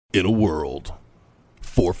In a world,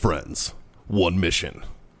 4 friends, 1 mission,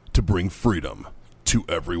 to bring freedom to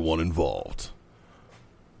everyone involved.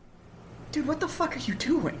 Dude, what the fuck are you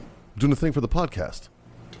doing? I'm doing a thing for the podcast.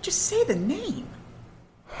 Just say the name.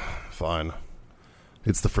 Fine.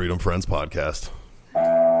 It's the Freedom Friends Podcast.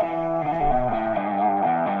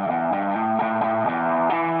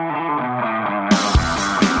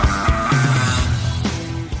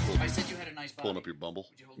 I said you had a nice body. Pulling up your Bumble.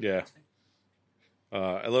 Yeah.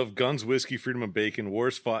 I love guns, whiskey, freedom, and bacon.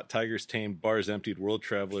 Wars fought, tigers tamed, bars emptied, world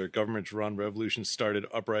traveler, governments run, revolutions started,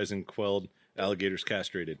 uprising quelled, alligators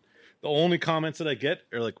castrated. The only comments that I get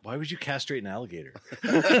are like, why would you castrate an alligator? I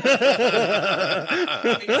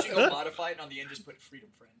think you should go modify it and on the end just put freedom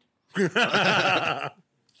friend.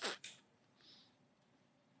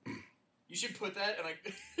 You should put that and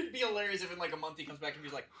it'd be hilarious if in like a month he comes back and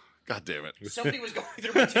he's like, God damn it. somebody was going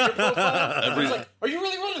through my Tinder profile. He's like, are you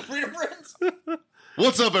really running Freedom Friends?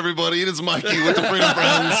 What's up, everybody? It is Mikey with the Freedom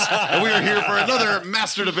Friends, and we are here for another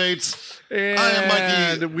Master Debate. And I am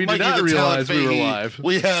Mikey. we Mikey did not the realize Talent we were Fahey. live.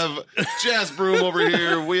 We have Jazz Broom over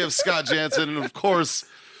here. We have Scott Jansen, and of course,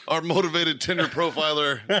 our motivated Tinder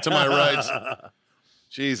profiler to my right.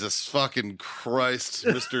 Jesus fucking Christ,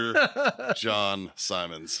 Mr. John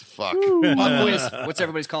Simons. Fuck. Fuck boys. What's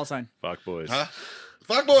everybody's call sign? Fuck boys. Huh?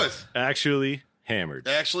 Fuck boys. Actually hammered.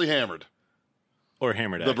 Actually hammered. Or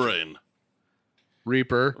hammered The actually. brain.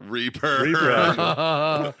 Reaper. Reaper.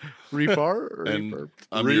 Reaper? And Reaper.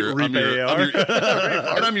 I'm Re- your Reaper.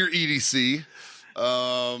 and I'm your EDC.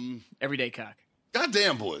 Everyday cock.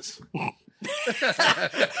 Goddamn, boys. I'm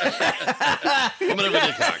an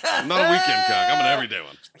everyday cock. I'm not a weekend cock. I'm an everyday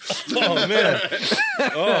one. Oh, man.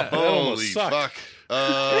 Oh, that Holy almost sucked. fuck.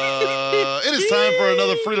 It is time for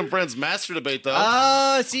another Freedom Friends Master Debate,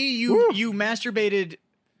 though. See, you masturbated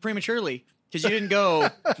prematurely because you didn't go.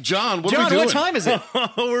 John, what are John, we doing? what time is it?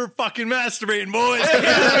 We're fucking masturbating, boys.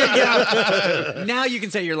 Now you can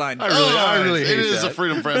say your line. I really hate It is that. a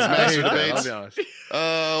Freedom Friends Master I'll be Debate. honest.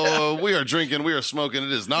 We are drinking. We are smoking.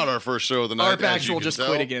 It is not our first show of the night. Arp as you Actual can just tell.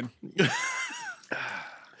 quit again.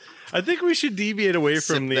 I think we should deviate away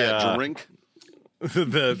Sip from that drink.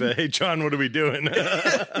 the hey John, what are we doing?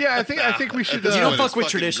 Yeah, I think we should. This You don't one fuck is with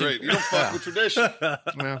fucking tradition. great. You don't fuck with tradition.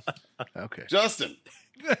 well, okay. Justin,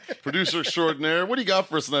 producer extraordinaire, what do you got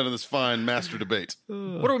for us tonight in this fine Master Debate?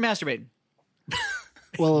 What are we masturbating?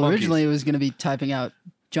 Well, originally it was going to be typing out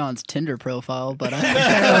John's Tinder profile, but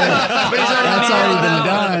that's already been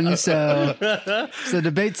done. So the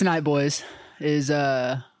debate tonight, boys, is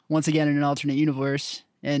once again in an alternate universe,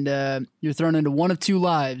 and you're thrown into one of 2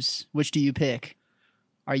 lives. Which do you pick?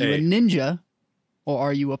 Are you a ninja or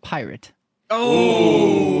are you a pirate?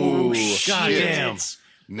 Oh, Goddamn. Wait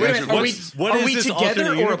a minute, are we, What are is we this together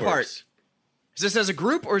alternate or universe? apart? Is this as a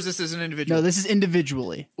group or is this as an individual? No, this is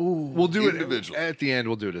individually. We'll do Individual. it at the end.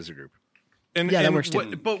 We'll do it as a group. And, Yeah, that and works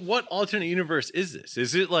too. But what alternate universe is this?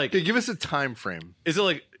 Is it like? Okay, give us a time frame. Is it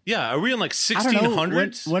like? Yeah, are we in like I don't know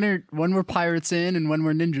 1600s? when we're pirates in and when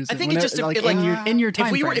we're ninjas. I think Whenever, it's just like like in your time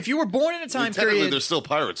if we were frame. if you were born in a time Technically, period. they're still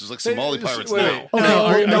pirates. There's like Somali pirates wait, now. wait. Okay, No, well,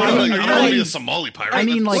 are- no, are I you mean, like- I I don't want to be mean- a Somali pirate. I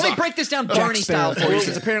mean, like Let me break this down Jack Barney style Sparrow. for you,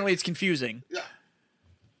 since apparently it's confusing. Yeah.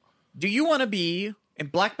 Do you want to be in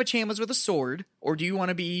black pajamas with a sword, or do you want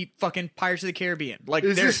to be fucking Pirates of the Caribbean? Like,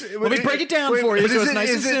 let me break it down for you but so is it's it- nice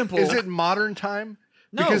and is it- simple. Is it modern time?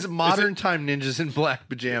 No. Because modern time ninjas in black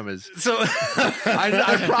pajamas. So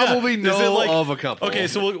I probably Is it know like- of a couple. okay,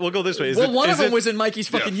 so we'll go this way. Is well, it, one is of them it- was in Mikey's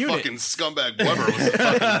fucking yeah, unit. fucking scumbag Weber was a fucking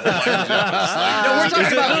black Japanese. No, we're talking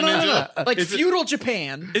Is it about a ninja? like Is it- feudal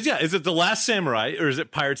Japan, Is it the Last Samurai or is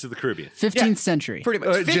it Pirates of the Caribbean? 15th century. pretty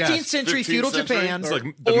much. Jazz. 15th century 15th feudal century? Japan, It's like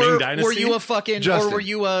the or Ming were Dynasty? you a fucking, Justin, or were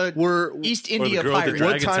you a we're- East Or the India girl with the pirate?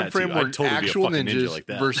 dragon what time tattoo. frame I'd were totally be a actual fucking ninja ninjas like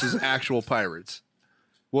that. versus actual pirates?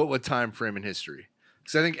 What time frame in history?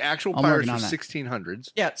 Because I think actual I'm pirates working were on that. 1600s.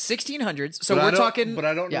 Yeah, 1600s. So But I we're don't- talking. But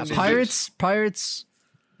I don't Yeah, know. pirates.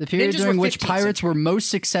 The period Ninjas during were which 15th pirates were most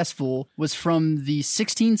successful was from the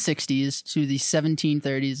 1660s to the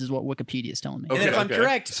 1730s, is what Wikipedia is telling me. And then if I'm Okay.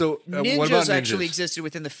 correct, So, what ninjas about actually ninjas? existed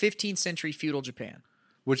within the 15th century feudal Japan.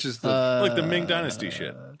 Which is the Like the Ming Dynasty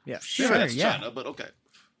shit. Yeah, Sure, That's yeah. China, but okay.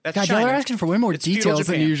 that's God, y'all China. are asking for way more It's feudal details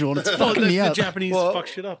than Japan. usual, and it's Oh, fucking me the up. Japanese Well- fuck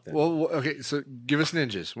shit up then. well, okay. So give us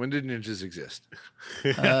ninjas. When did ninjas exist?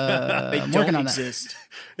 They I'm don't working on that. exist.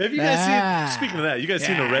 Have you guys Ah. seen? Speaking of that, you guys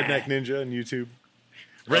seen the Redneck Ninja on YouTube?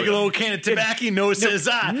 Regular old can of tobacco, no says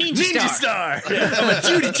I. Ninja Star. I'm a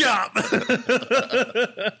Judy Chop.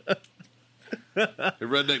 Hey,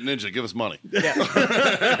 Redneck Ninja, give us money. Yeah.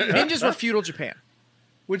 Ninjas were feudal Japan.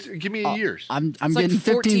 Which give me years. I'm It's like getting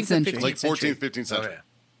 14th 15th and century. 15th. Like 14th, 15th Oh, century. yeah.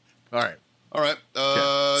 All right. All right.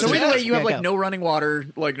 So either way, you have Yeah, like go. no running water,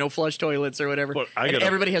 like no flush toilets or whatever, But and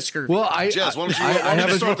everybody has scurvy. Well, Jazz, why don't you, I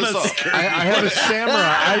have start this off? I have a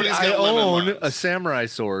samurai. Everybody's I got lemon own lines. a samurai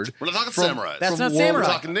sword. We're not talking samurais. That's not from We're samurai.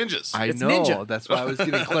 talking ninjas. I It's know. ninja. That's why I was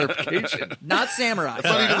getting clarification. Not samurai.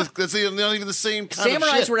 That's not even the same kind of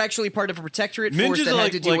Samurais shit. were actually part of a protectorate force Ninjas that are had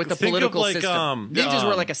like- to deal like, with the think of political like, system. Ninjas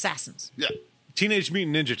were like assassins. Yeah. Teenage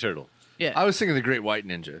Mutant Ninja Turtle. Yeah, I was thinking the Great White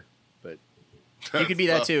Ninja, but you could be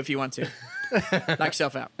that too if you want to. Knock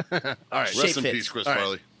yourself out. all right. Shape Rest in fits. peace, Chris All right.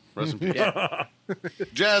 Farley. Rest in peace. Yeah.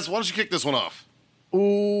 Jazz, why don't you kick this one off?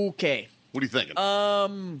 Okay. What are you thinking?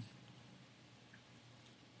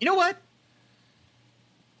 You know what?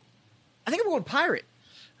 I think I'm going pirate.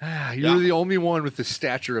 You're the only one with the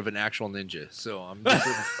stature of an actual ninja, so I'm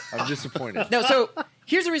disappointed. No, so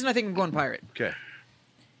here's the reason I think I'm going pirate. Okay.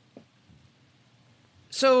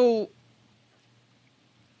 So,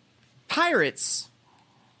 pirates,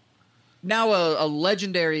 now a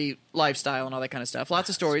legendary lifestyle and all that kind of stuff. Lots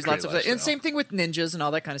of stories, Great lots of lifestyle. and same thing with ninjas and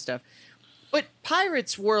all that kind of stuff. But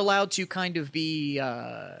pirates were allowed to kind of be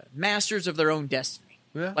masters of their own destiny.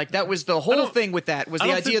 Yeah. Like that was the whole thing with that was I the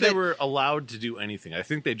don't idea think they that were allowed to do anything. I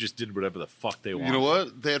think they just did whatever the fuck they wanted. You know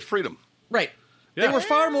what? They had freedom. right. Yeah. They were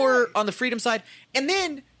far more on the freedom side, and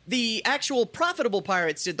then the actual profitable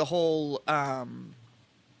pirates did the whole.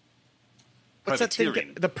 What's that thing?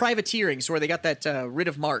 Privateering. The privateering, so where they got that writ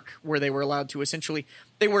of marque, where they were allowed to essentially,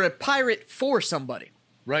 they were a pirate for somebody.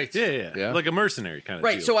 Right. Yeah. Like a mercenary kind of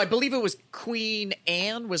Right. deal. So I believe it was Queen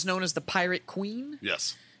Anne was known as the Pirate Queen,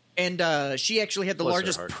 Yes. and she actually had the Bless her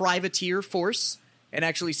largest heart. privateer force, and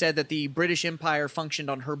actually said that the British Empire functioned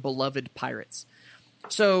on her beloved pirates.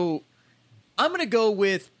 So I'm going to go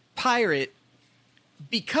with pirate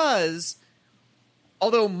because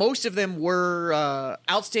although most of them were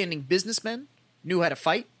outstanding businessmen, knew how to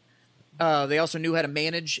fight, they also knew how to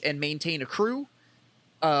manage and maintain a crew,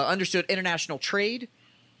 understood international trade,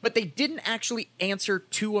 but they didn't actually answer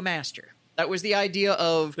to a master. That was the idea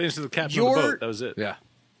of they answered the captain of the boat. That was it. Yeah.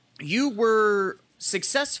 you were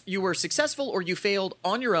successful or you failed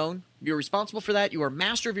on your own. You're responsible for that. You are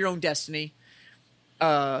master of your own destiny.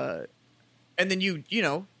 And then you They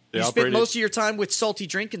spent operated- most of your time with salty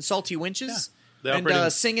drink and salty winches They and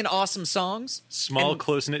operated singing awesome songs. small, and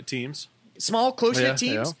close-knit teams. small, close-knit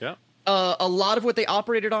Yeah, teams. Yeah. A lot of what they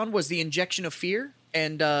operated on was the injection of fear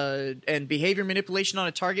and behavior manipulation on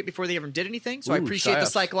a target before they ever did anything. So I Ooh, appreciate the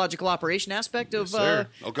psyops. psychological operation aspect of sir.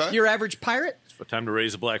 Okay. your average pirate. But time to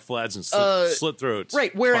raise the black flags and slit throats.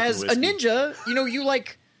 Right. Whereas a Fucking whiskey. ninja, you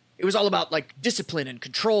like it was all about like discipline and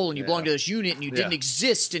control, and you belonged to this unit, and you didn't Yeah.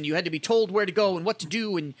 exist, and you had to be told where to go and what to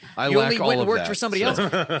do, and I you lack only all went and of worked that, for somebody so.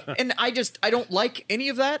 else. And I don't like any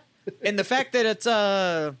of that. And the fact that it's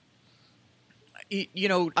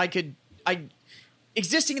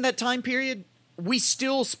existing in that time period, we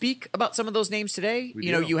still speak about some of those names today. We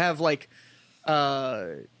You know, do. you have like.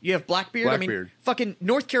 You have Blackbeard. I mean, Blackbeard. fucking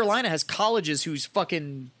North Carolina has colleges whose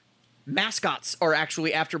fucking mascots are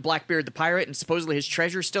actually after Blackbeard the pirate, and supposedly his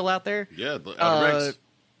treasure's still out there. Yeah. Out of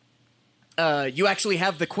ranks. You actually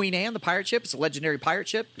have the Queen Anne, the pirate ship. It's a legendary pirate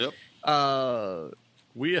ship. Yep.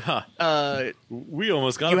 We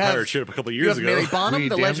almost got You a have- pirate ship a couple You years have ago. Mary Bonham, We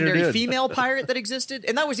the damn near legendary did. female pirate that existed,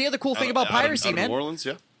 and that was the other cool thing about piracy, out of man. New Orleans,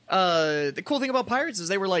 yeah. The cool thing about pirates is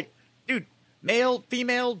they were like, dude, male,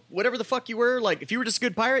 female, whatever the fuck you were, like if you were just a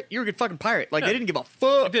good pirate, you were a good fucking pirate. Like they didn't give a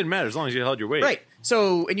fuck. It didn't matter as long as you held your weight. Right.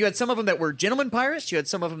 So, and you had some of them that were gentleman pirates. You had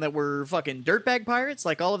some of them that were fucking dirtbag pirates,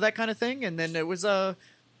 like all of that kind of thing. And then it was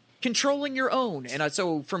controlling your own. And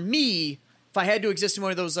so for me, if I had to exist in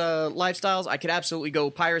one of those lifestyles, I could absolutely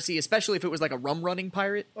go piracy, especially if it was like a rum running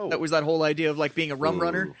pirate. That was that whole idea of like being a rum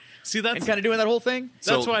runner See, that's and kind of doing that whole thing. that's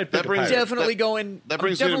So why I that picked a brings- pirate. Definitely that- going. that I'm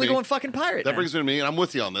brings me to definitely me. going fucking pirate. That man. brings me to me, and I'm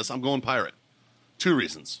with you on this. I'm going pirate. 2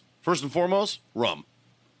 reasons. First and foremost, rum.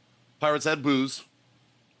 Pirates had booze.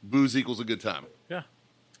 Booze equals a good time. Yeah.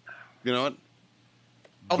 You know what?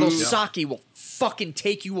 Although booze- sake will fucking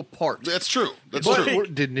take you apart. That's true. That's But true.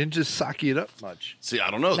 did ninjas sake it up much? See, I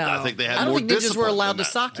don't know. No. I think they had I don't more think ninjas discipline were allowed than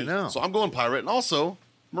to that. sake. I know. So I'm going pirate, and also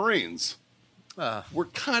Marines. We're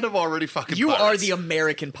kind of already fucking You pirates. are the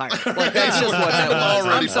American pirate. Like that's just what that was.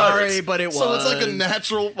 Already I'm sorry, pirates. but it was. So it's like a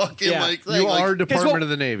natural fucking Yeah. like thing. You like, are 'Cause Department what- of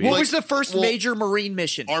the Navy. What Like- was the first well, major Marine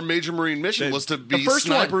mission? our major Marine mission was to be first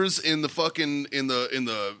one. snipers in the fucking in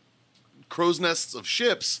the crow's nests of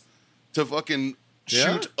ships to fucking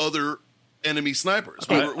Yeah. shoot other enemy snipers.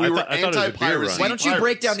 Okay. We were I thought it was a beer anti-piracy. run. Why don't you break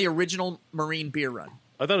pirates. down the original Marine beer run?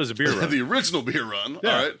 I thought it was a beer run. the original beer run?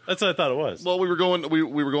 Yeah, All right. that's what I thought it was. Well, we were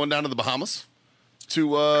going down to the Bahamas to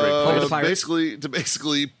place. Home of the pirates.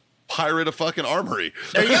 basically pirate a fucking armory.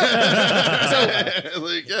 There you go.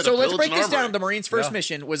 Like, yeah, So to let's pillage break an this armory. down. The Marines' first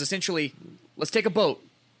mission was essentially, let's take a boat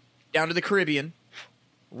down to the Caribbean,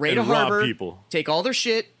 raid And a rob harbor, people. take all their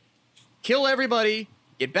shit, kill everybody,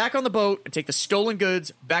 get back on the boat, and take the stolen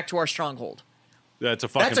goods back to our stronghold. That's a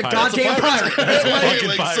fucking That's a pirate. goddamn pirate.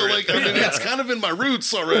 I mean, it's kind of in my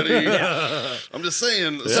roots already. I'm just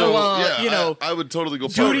saying. So, yeah, you know, I would totally go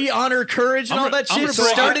Duty, pirate. honor, courage, and all that shit bro,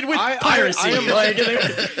 started with piracy.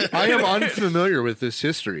 I am unfamiliar with this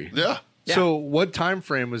history. Yeah. So, what time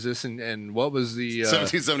frame was this, and what was the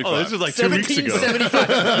 1775. Oh, this was like 2 weeks ago. 1775.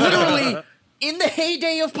 Literally, in the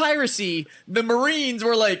heyday of piracy, the Marines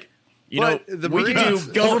were like, you know, But the we can Marines-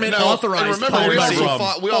 do government authorized And remember, we piracy.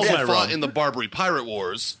 also rum. fought in the Barbary Pirate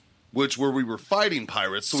Wars, which where we were fighting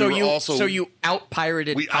pirates. So, So we were you, also so you out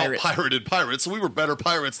pirated we pirates. out pirated pirates. So we were better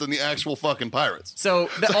pirates than the actual fucking pirates. So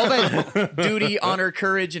all that duty, honor,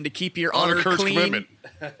 courage, and to keep your honor, Courage, clean. commitment.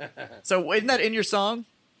 So isn't that in your song?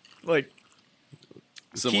 Like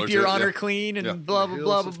Similar keep your to, honor yeah. clean and Yeah. blah blah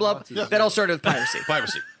blah blah blah. Yeah. That all started with piracy.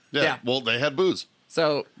 Piracy. Yeah. Yeah. Well, they had booze.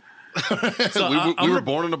 So we were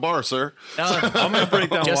born in a bar, sir. I'm going to break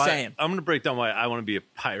down Just why. saying. I'm going to break down why I want to be a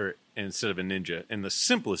pirate instead of a ninja in the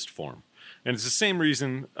simplest form. And it's the same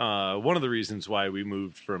reason. One of the reasons why we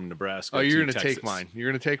moved from Nebraska. Oh, you're to gonna Texas. take mine. You're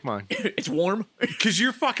gonna take mine. it's warm. Because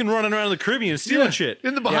you're fucking running around the Caribbean stealing shit.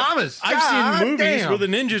 in the Bahamas. I've God seen movies damn. where the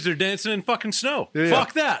ninjas are dancing in fucking snow. Yeah.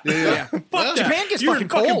 Fuck that. Yeah. Fuck that. Japan gets You're fucking in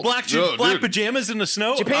fucking cold. black, No, black dude. pajamas in the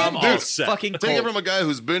snow. Japan I'm all gets set. fucking Take it cold. from a guy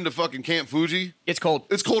who's been to fucking Camp Fuji. It's cold.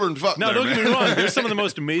 It's colder than fuck. No, there, don't get man. me wrong. There's some of the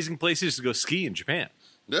most amazing places to go ski in Japan.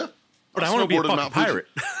 Yeah. But I want to be a snowboarded fucking Mount Fuji. pirate.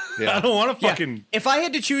 I don't want to Yeah. fucking. If I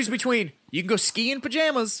had to choose between you can go ski in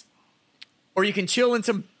pajamas, or you can chill in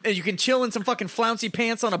some fucking flouncy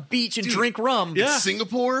pants on a beach and drink rum. Yeah.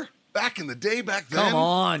 Singapore, back in the day, back then. Come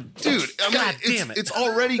on. Dude, I mean, God damn it. it's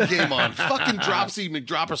already game on. Fucking Dropsy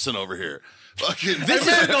McDropperson over here. Fucking This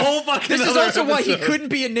is the whole fucking. This is other also why he episode. couldn't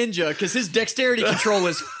be a ninja, because his dexterity control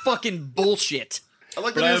is fucking bullshit. I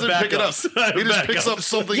like But that I he doesn't have pick it up. backups. I have He just picks backups. up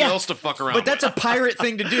something Yeah. else to fuck around But that's a pirate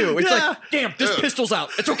thing to do. It's Yeah. like, damn, this Dude. pistol's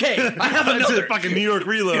out. It's okay. I have That's another. it, fucking New York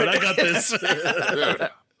reload. I got this. with. Dude,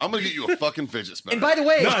 I'm gonna get you a fucking fidget spinner. And by the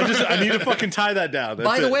way, No, I need to fucking tie that down. That's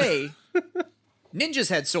by the it. way, ninjas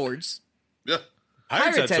had swords, yeah,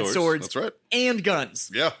 pirates had swords, that's right. and guns.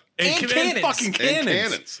 Yeah, And cannons. fucking and cannons.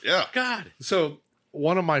 cannons. Yeah, God. So,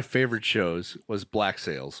 one of my favorite shows was Black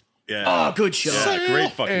Sails. Yeah. Oh, good show. Yeah,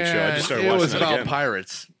 great fucking show. I And just started it watching was that about again.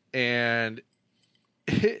 pirates, and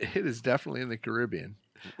it is definitely in the Caribbean.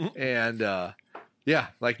 And yeah,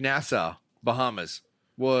 like Nassau, Bahamas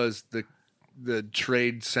was the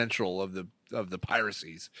trade central of the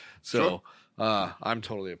piracies. So I'm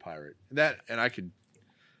totally a pirate. I could.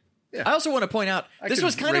 I also want to point out, this could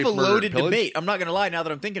was kind of rape, a murder, loaded pillage. debate. I'm not going to lie now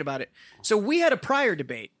that I'm thinking about it. So we had a prior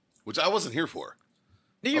debate. which I wasn't here for.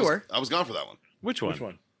 You were. I was gone for that one. Which one?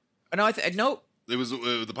 No, no. It was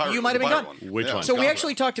the pirate. You might have the been pirate gone. one. Which Yeah, I one? was So gone we for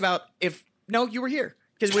actually talked about no, you were here.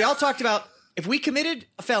 Because we all talked about if we committed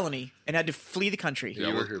a felony and had to flee the country. that. You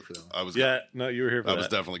were well, here for that one. I was. Yeah, no, you were here for I that. was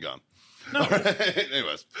definitely gone. No.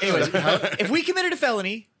 Anyways, Anyways, if we committed a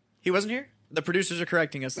felony, he wasn't here. The producers are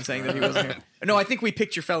correcting us and saying that he wasn't here. No, I think we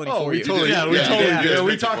picked your felony for you. totally, Yeah, we totally you did. guys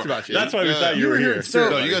we picked it talked for- about you. That's why we Yeah. thought you were here. So-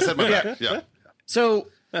 no, you guys had my back. Yeah. So,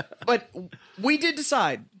 but we did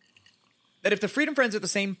decide that if the Freedom Friends at the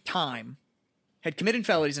same time had committed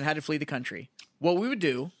felonies and had to flee the country, what we would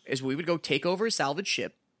do is we would go take over a salvage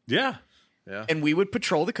ship Yeah. and we would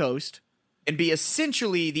patrol the coast and be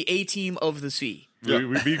essentially the A-team of the sea,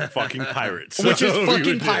 We'd be fucking pirates. which is So we fucking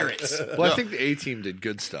would do- pirates. Well, I think the A team did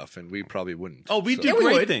good stuff, and we probably wouldn't. Oh, we So- do Yeah, we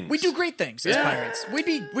great would. things. We do great things as Yeah. pirates.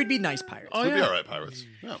 We'd be nice pirates. Oh, We'd yeah. be all right, pirates.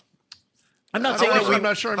 Yeah. I'm not saying that we. I'm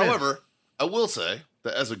not sure. I'm in. However, I will say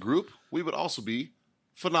that as a group, we would also be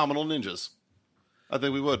phenomenal ninjas. I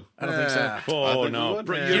think we would. I don't think so. I Oh, think we no. would.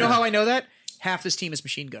 Br- You know how I know that? Half this team is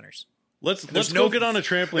machine gunners. Let's no- go get on a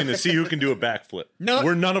trampoline and see who can do a backflip. No,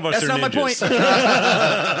 We're none of us That's are not ninjas. my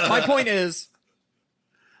point. My point is,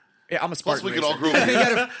 yeah, I'm a Spartan we racer. could all grow I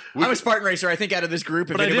think I'm a Spartan racer. I think out of this group,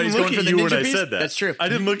 if But I didn't anybody's look going for at the you ninja when I piece, said that. that's true. I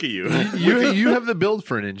didn't look at you. You have the build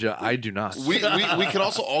for a ninja. I do not. We can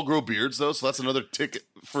also all grow beards though, so that's another ticket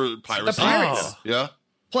for pirates. The pirates. Yeah.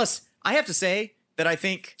 Plus, I have to say that I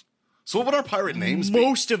think So what would our pirate names be?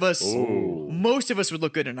 most of us would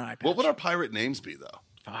look good in an eye patch. What would our pirate names be though?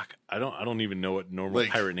 Fuck, I don't even know what normal Like-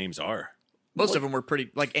 pirate names are. Most of them were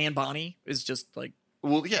pretty. Like Anne Bonny is just like.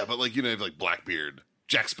 Well, yeah, but like like Blackbeard,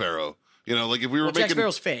 Jack Sparrow. Like if we were Well, making Jack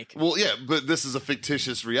Sparrow's fake. Well, yeah, but this is a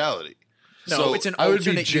fictitious reality. No, So, it's an I would be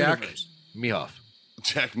alternate Jack universe. Mehoff.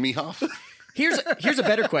 Jack Mehoff, Here's a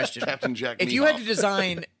better question. Captain Jack. If Mehoff. you had to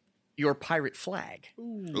design your pirate flag?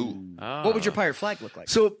 Ooh. What would your pirate flag look like?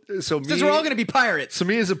 So Since me, we're all going to be pirates, so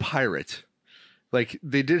me as a pirate, like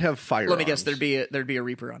they did have firearms. let me guess, there'd be a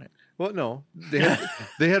Reaper on it. Well, no, they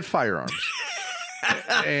had firearms.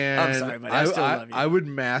 And I'm sorry, buddy. I still love you. I would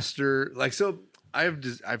master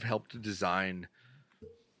I've helped to design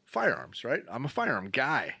firearms, right? I'm a firearm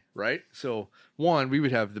guy, right? So one, we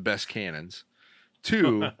would have the best cannons.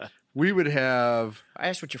 Two, we would have I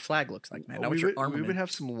asked what your flag looks like, man. Not what we your would, we armament. would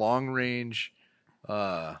have some long range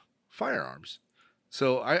firearms.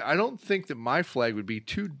 So I don't think that my flag would be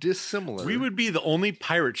too dissimilar. We would be the only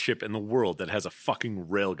pirate ship in the world that has a fucking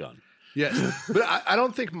railgun. Yes, but I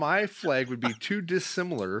don't think my flag would be too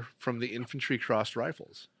dissimilar from the infantry crossed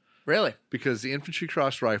rifles, Really? because the infantry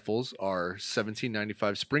crossed rifles are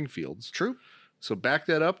 1795 Springfields. True. So back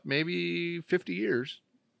that up maybe 50 years,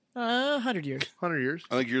 100 years. 100 years.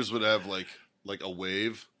 I think yours would have like a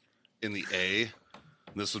wave in the A.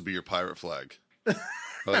 And this would be your pirate flag. I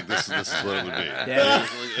think this is what it would be. Yeah.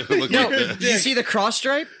 It would look No, like this. do you see the cross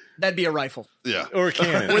stripe? That'd be a rifle. Yeah. Or a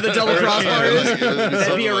cannon. Where the double crossbar Yeah, is, it'd be that'd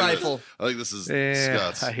something be a like this. rifle. I think this is Yeah,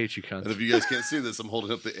 Scott's. I hate you, cunts. And if you guys can't see this, I'm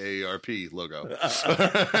holding up the AARP logo.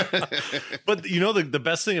 But you know the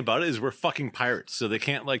best thing about it is we're fucking pirates, so they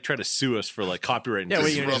can't like try to sue us for like copyright. Yeah, what are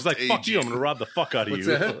you infringement. gonna It's like fuck you, I'm gonna rob the fuck out of What's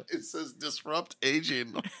you. that? It says disrupt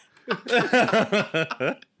aging.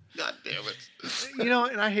 God damn it. You know,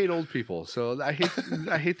 and I hate old people, so I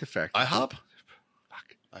hate the fact. I hop.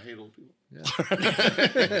 I hate old people.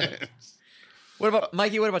 What about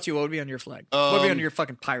Mikey? What about you? What would be on your flag? What would be on your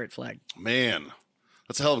fucking pirate flag? Man,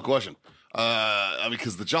 that's a hell of a question. I mean,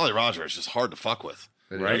 because the Jolly Roger is just hard to fuck with.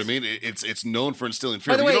 You know what I mean? It's known for instilling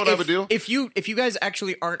fear. By the But way, you know what I would do? if you guys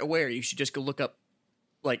actually aren't aware, you should just go look up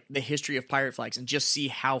like the history of pirate flags and just see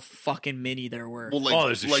how fucking many there were. Well, like, Oh,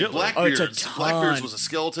 there's a like shitload. Blackbeard's. Oh, it's a ton. Blackbeard's was a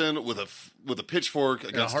skeleton with a pitchfork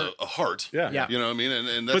against heart. a heart. Yeah. Yeah. You know what I mean?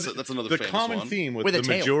 And But that's another the famous common one. theme with With a the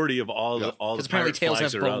tail. majority of all Yeah. the all the 'Cause apparently pirate tails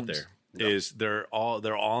flags have that are out bones. there is they're all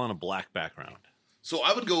on a black background. So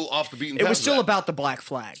I would go off the beaten It path. was of still that. about the black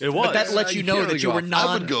flag. It was. But that lets you You know can't that really you go were off.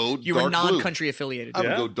 I would go you were dark blue. non-country affiliated. I would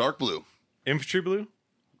Yeah? go dark blue. Infantry blue?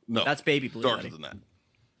 No, That's baby blue. darker buddy. than that.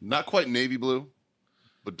 Not quite navy blue,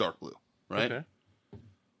 but dark blue. Right. Okay.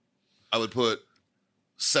 I would put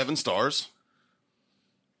 7 stars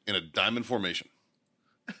in a diamond formation.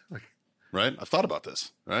 Right? I've thought about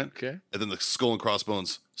this. Right. Okay. And then the skull and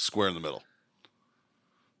crossbones square in the middle.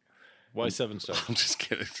 Why 7 stars? I'm just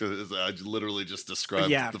kidding. I literally just described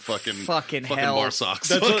Yeah, the fucking hell. bar socks.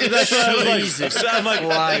 That's what I was like. Jesus I'm like,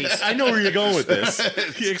 Christ. I know where you're going with this.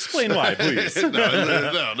 Explain why, please.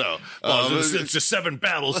 no. It's just 7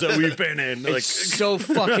 battles that we've been in. Like, It's so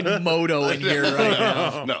fucking moto in here right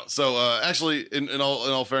now. no. So actually, in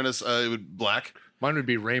all fairness, it would black. Mine would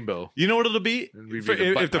be rainbow. you know what it'll be? We'd be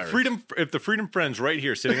the butt pirates. If the Freedom Friends right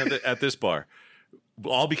here sitting at this bar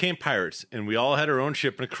all became pirates and we all had our own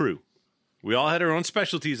ship and a crew. We all had our own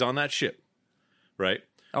specialties on that ship, right?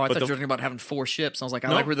 Oh, I But thought you were talking about having 4 ships. I was like, I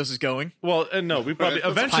No. like where this is going. Well, no, we probably That's a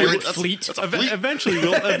eventually pirate that's- fleet. That's a fleet. eventually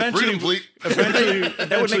we'll Freedom fleet.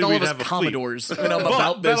 That would make all we'd of us have a fleet. Commodores. And I'm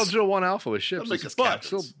about Battle this. Drill 1 Alpha with ships. That'd make us But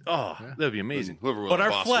captains. still- Oh, that'd be amazing. Whoever But the our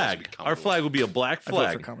boss was would be flag will be a black I vote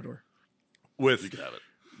for flag Commodore. You with could have it.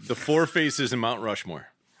 the 4 faces in Mount Rushmore.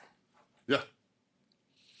 Yeah.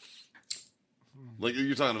 Like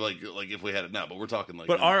you're talking like if we had it now, but we're talking like.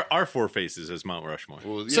 But our 4 faces is Mount Rushmore.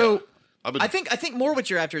 well, yeah. So I would, I think more what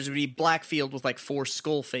you're after is would be black field with like 4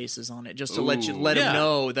 skull faces on it, just to let Ooh. them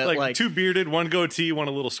know that like 2 bearded, 1 goatee, 1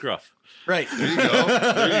 a little scruff. right. there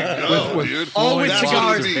you go, dude. All with That's what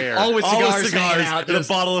cigars. it would be. hair. All with All cigars, with hanging out. and a Just,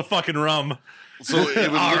 bottle of fucking rum. So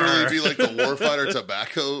it would literally be like the warfighter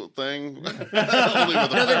tobacco thing. Only with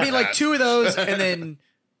a no, there'd be pirate like hat. 2 of those, and then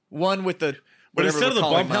one with the. But whatever instead of we're the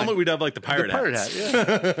calling bump mine. helmet, we'd have like the pirate, the pirate hats.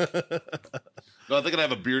 hat. Yeah. No, I think I'd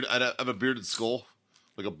have a beard. I'd have a bearded skull,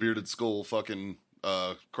 like a bearded skull, fucking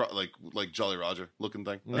like Jolly Roger looking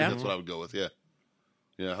thing. I think Yeah. that's what I would go with. Yeah,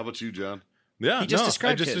 yeah. How about you, John? Yeah, He just no,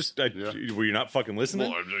 described I his. were you not fucking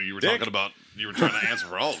listening? Well, you were Dick. talking about you were trying to answer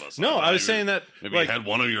for all of us. No, I was saying that maybe like you had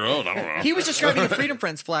one of your own. I don't know. He was describing the Freedom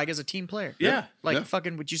Friends flag as a team player. Yeah. Like Yeah.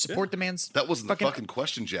 fucking, would you support the man's? That wasn't the fucking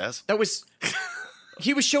question, Jazz. That was.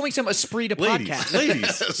 He was showing some esprit de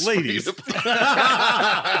podcast. ladies.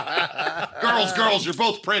 Girls, you're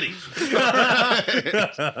both pretty.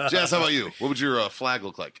 Jazz, how about you? What would your flag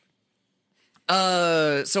look like?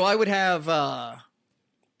 So I would have. I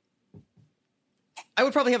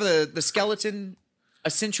would probably have the skeleton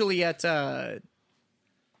essentially at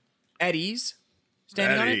ease,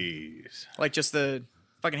 standing on it, like just the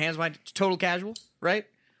fucking hands behind, total casual, right?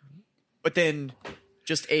 But then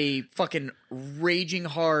just a fucking raging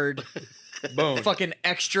hard Bone. fucking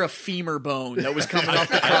extra femur bone that was coming off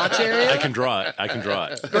the crotch area. I can draw it.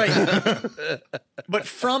 Right. But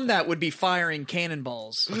from that would be firing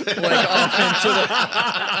cannonballs. Like off into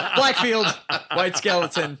the Blackfield, white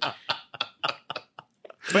skeleton.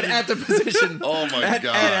 But at the position. Oh my at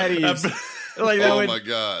God. ease. Like that Oh would, my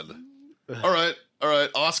God. All right.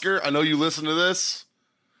 Oscar, I know you listen to this.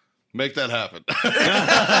 Make that happen.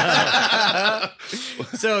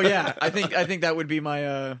 So yeah, I think that would be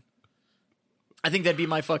my I think that'd be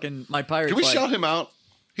my fucking my pirate Can we flag. shout him out?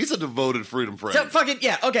 He's a devoted freedom friend. So fucking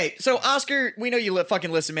yeah, okay. So Oscar, we know you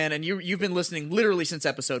fucking listen, man, and you've been listening literally since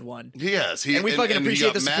episode 1. Yes, And we fucking appreciate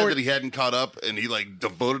he got the mad support. that he hadn't caught up, and he like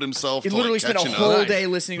devoted himself. He to literally like, spent a catching whole up. day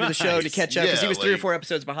listening to the show to catch up because Yeah, he was 3 or like- 4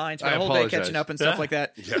 episodes behind. Spent I a whole day apologize. catching up and stuff like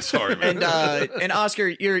that. Yeah, sorry, man. And Oscar,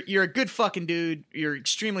 you're a good fucking dude. You're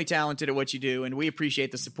extremely talented at what you do, and we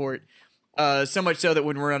appreciate the support. So much so that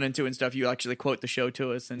when we're running into and stuff, you actually quote the show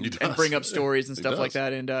to us He and does. bring up stories and He stuff like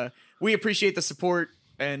does. that. And we appreciate the support.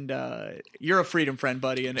 And you're a freedom friend,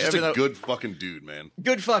 buddy. And Just even a though- good fucking dude, man.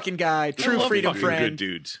 good fucking guy, true Love freedom fucking friend. good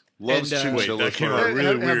dudes. Loves And, Wait, chinchilla that came fur. out really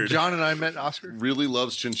Have weird. John and I met Oscar? Really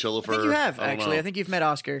loves chinchilla fur. I think you have, I don't actually. know. I think you've met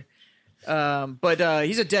Oscar. But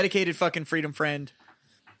he's a dedicated fucking freedom friend.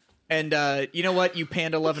 And you know what, you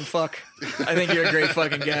panda loving fuck? I think you're a great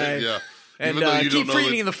fucking guy. Yeah. And Even though you keep don't know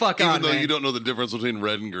freeding the fuck even on, though man. you don't know the difference between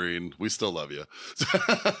red and green, we still love you.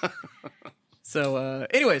 So,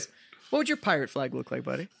 anyways, what would your pirate flag look like,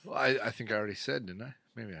 buddy? Well, I think I already said, didn't I?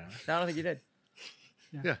 Maybe I don't. I don't think you did.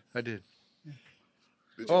 Yeah, I did.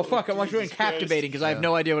 Oh, fuck, I'm like doing captivating because I have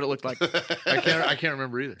no idea what it looked like. I can't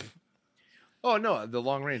remember either. Oh no, the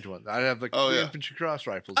long range one. I have like Oh, the yeah. infantry cross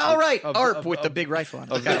rifles. All right, Of- ARP of- with the of- big rifle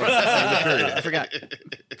on it. of- Got it. I forgot.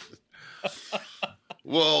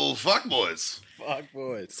 Well, fuck boys. Fuck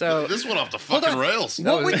boys. So, This went off the Hold fucking on. rails.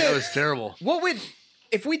 That, What was, would that the- was terrible. what would,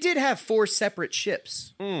 if we did have 4 separate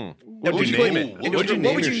ships, What would would you you name name it? it?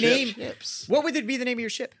 What would you name? Ships. What would it be the name of your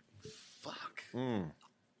ship? Fuck.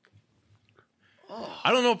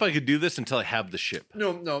 I don't know if I could do this until I have the ship.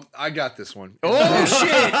 No, I got this one. Oh,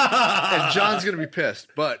 shit. And John's gonna be pissed,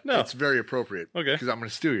 but No. it's very appropriate. Okay. because I'm gonna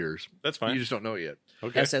steal yours. That's fine. You just don't know it yet.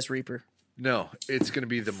 Okay. SS Reaper. No, it's gonna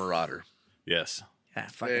be the Marauder. Yes. Ah,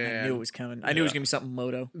 fucking, I And- knew it was coming. I knew it was going to be something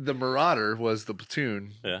Moto. The Marauder was the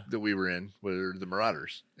platoon Yeah. that we were in. Were the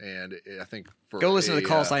Marauders, and I think for Go listen to the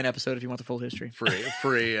call a, sign episode if you want the full history.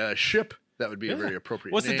 for a ship that would be a very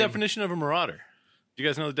appropriate. What's the name. definition of a marauder? Do you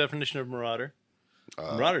guys know the definition of a marauder?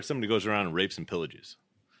 Marauder is somebody who goes around and rapes and pillages.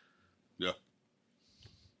 Yeah.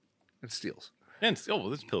 It steals. And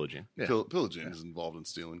that's pillaging. Yeah. Pillaging is involved in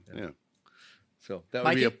stealing. Yeah. So that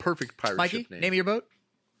would be Mikey? a perfect pirate Mikey, ship name. name of your boat?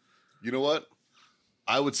 You know what?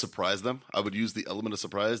 I would surprise them. I would use the element of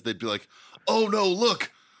surprise. They'd be like, "Oh no,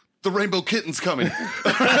 look, the rainbow kitten's coming." That'd be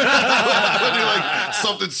like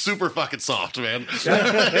something super fucking soft, man.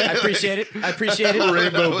 I appreciate it. I appreciate it.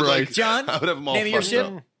 Rainbow I would, Bright. like, John, I would have them all name of your fucked ship?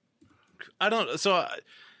 up. I don't. So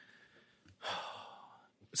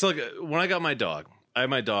like when I got my dog, I had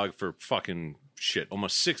my dog for fucking shit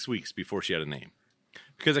almost 6 weeks before she had a name,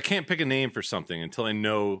 because I can't pick a name for something until I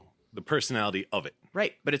know the personality of it.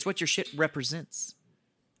 Right, but it's what your shit represents.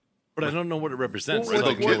 But I don't know what it represents. Well, so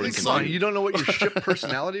I the don't know what it kitten can Come on, do. you don't know what your ship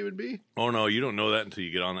personality would be? Oh no, you don't know that until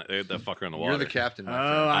you get on that fucker on the water. You're the captain, my Oh,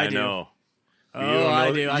 friend. I I do. know. Oh, don't I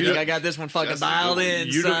know- do. I you think don't- I got this one fucking That's a good dialed one. in,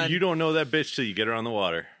 You son. don't know that bitch till you get her on the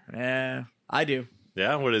water. Yeah, I do.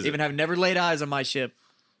 Yeah, what is Even it? have never laid eyes on my ship.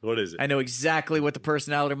 What is it? I know exactly what the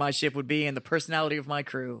personality of my ship would be and the personality of my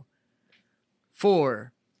crew.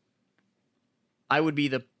 4, I would be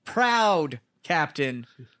the proud captain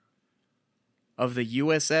of the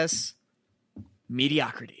USS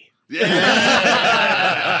Mediocrity. Be like,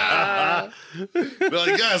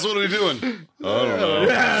 guys, what are we doing? I don't know.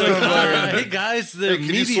 Hey guys, the can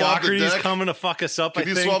you swap the mediocrity is deck? coming to fuck us up. Can I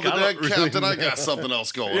you think. swap the I deck, don't really Captain? I know. got something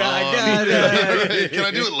else going Yeah, I on. got it. Can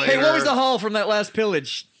I do it later? Hey, what was the haul from that last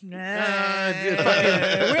pillage? We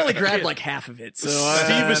only grabbed like half of it. So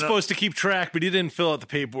Steve was supposed to keep track, but he didn't fill out the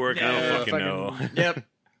paperwork. I don't fucking know. Yep.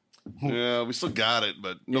 Yeah, we still got it,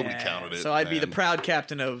 but nobody Yeah, counted it. So I'd be the man. proud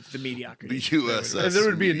captain of the The mediocrity. USS. And there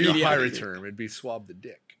would be a new Mediocrity. pirate term. It'd be swab the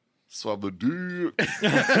dick. Swab the dick.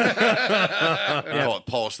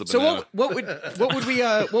 Polish the So banana. what would we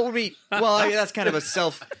well, I mean, that's kind of a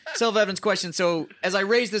self evidence question. So as I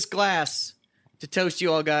raise this glass to toast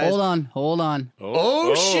you all guys. Hold on.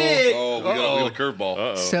 Oh, shit. Oh, we got a curveball.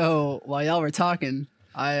 Uh-oh. So while y'all were talking,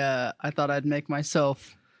 I thought I'd make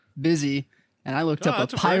myself busy, and I looked up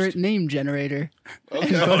that's a a pirate first. name generator and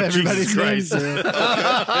Okay. put everybody's Jesus names Christ. to it.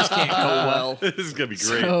 This can't go well. This is gonna be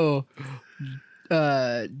great. So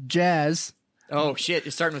Jazz, Oh shit!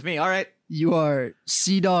 You're starting with me. All right. you are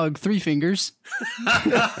Sea Dog Three Fingers.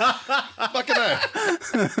 Fucking A.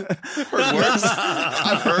 Heard worse.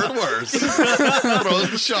 I've heard worse.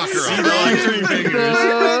 Throws the shocker on. Dog, 3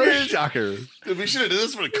 fingers. Shocker. Dude, we should have did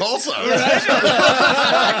this for the call sign.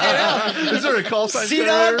 Is there a call sign? See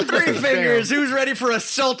dog, 3 fingers. Who's ready for a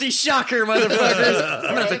salty shocker, motherfuckers?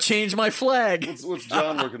 I'm gonna have to change my flag. What's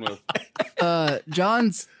John working with?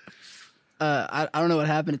 John's. I don't know what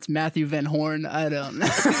happened. It's Matthew Van Horn. I don't know.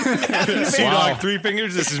 Sea Dog, 3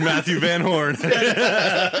 fingers. This is Matthew Van Horn.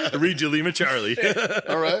 Read you Lima Charlie.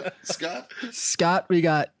 All right, Scott. Scott, we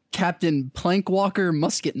got Captain Plankwalker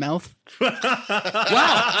Musket Mouth. Wow,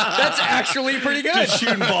 that's actually pretty good. Just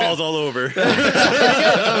shooting balls all over.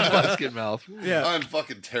 Musket mouth. Yeah. I'm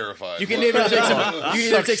fucking terrified. You can either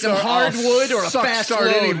take some hardwood or a suck fast start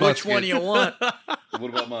any load. Which musket. one do you want? What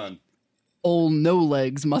about mine? Old No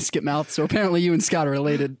Legs Musket Mouth. So apparently you and Scott are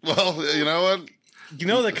related. Well, you know what? You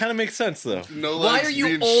know, that kind of makes sense, though. No Why legs are you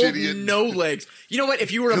being old shitty at- no legs? You know what?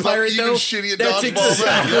 If you were a 'Cause I'm pirate, even though, shitty at that's dodgeball.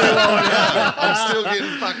 exactly Yeah, I'm still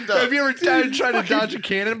getting fucked up. Have you ever tried to dodge a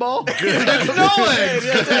cannonball? no legs.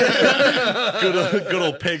 Good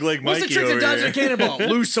old peg leg What's the Mikey trick to over dodging a here. cannonball?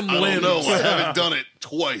 Lose some I limbs. don't know. I haven't done it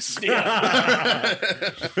twice.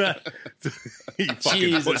 You fucking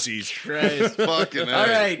Jesus pussies. Christ. Fucking A. All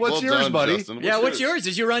right. What's yours, buddy? Justin. Yeah, what's yours?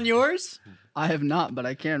 Did you run yours? I have not, but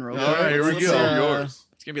I can roll. All right, here we Let's go. hear yours.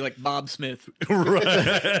 It's gonna be like Bob Smith.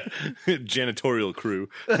 Janitorial crew.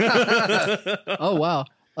 Oh wow.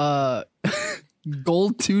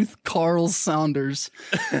 Gold Tooth Carl Saunders.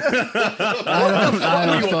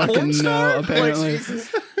 I don't fucking know. Apparently,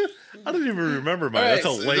 I don't even remember mine. All right. That's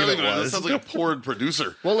how late it That was. sounds like a porn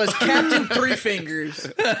producer. Well, as Captain Three Fingers,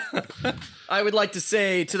 I would like to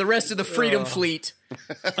say to the rest of the Freedom Fleet,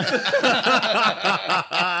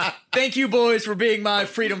 thank you, boys, for being my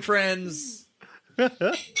freedom friends.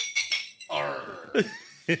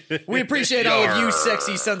 We appreciate all of you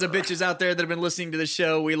sexy sons of bitches out there that have been listening to the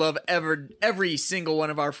show. We love every single one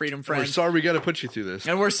of our freedom We're friends. sorry we got to put you through this.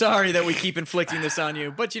 And we're sorry that we keep inflicting this on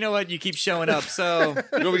you. But you know what? You keep showing up. So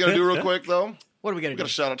You know what we got to do real quick, though? what are we going We to got do?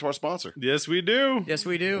 to shout out to our sponsor. Yes, we do. Yes,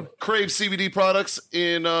 we do. Crave CBD products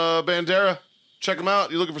in Bandera. Check them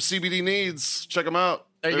out. You're looking for CBD needs. Check them out.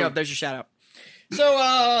 There you go. There's your shout out.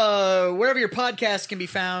 So, wherever your podcast can be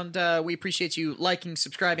found, we appreciate you liking,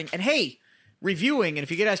 subscribing, and hey, reviewing. And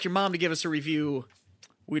if you could ask your mom to give us a review,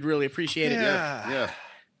 we'd really appreciate it. Yeah.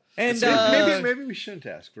 And Maybe we shouldn't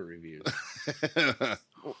ask for reviews.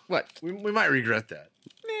 what? We might regret that.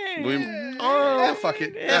 Oh, Fuck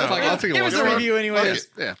it. Yeah, fuck it. I'll take a Give us look. a review anyways.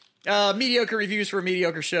 Yeah. Mediocre reviews for a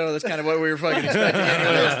mediocre show. That's kind of what we were fucking expecting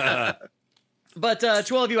anyways. But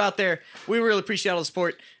to all of you out there, we really appreciate all the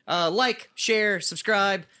support. Like, share,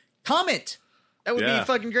 subscribe, comment. That would be Yeah.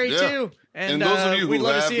 fucking great Yeah. too. And those of you we'd who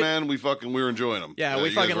love to have, see it. man, we're enjoying them. Yeah, we you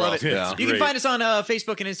guys fucking are love awesome. it. Yeah. You can Great. find us on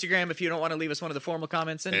Facebook and Instagram if you don't want to leave us one of the formal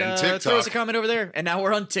comments. And, And throw TikTok. us a comment over there. And now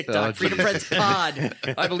we're on TikTok. Oh, Freedom Friends Pod,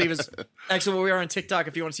 I believe is actually what we are on TikTok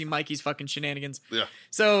if you want to see Mikey's fucking shenanigans. Yeah.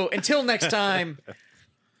 So until next time,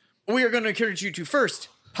 we are going to encourage you to first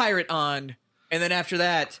pirate on. And then after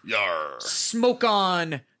that, Yar. smoke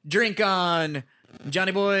on, drink on,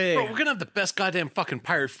 Johnny boy. Bro, we're going to have the best goddamn fucking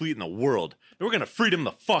pirate fleet in the world. And we're going to freedom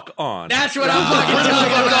the fuck on. That's what I'm fucking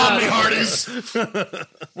talking about. Hardee's.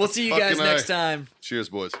 We'll see you guys Fucking next A. time. Cheers,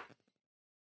 boys.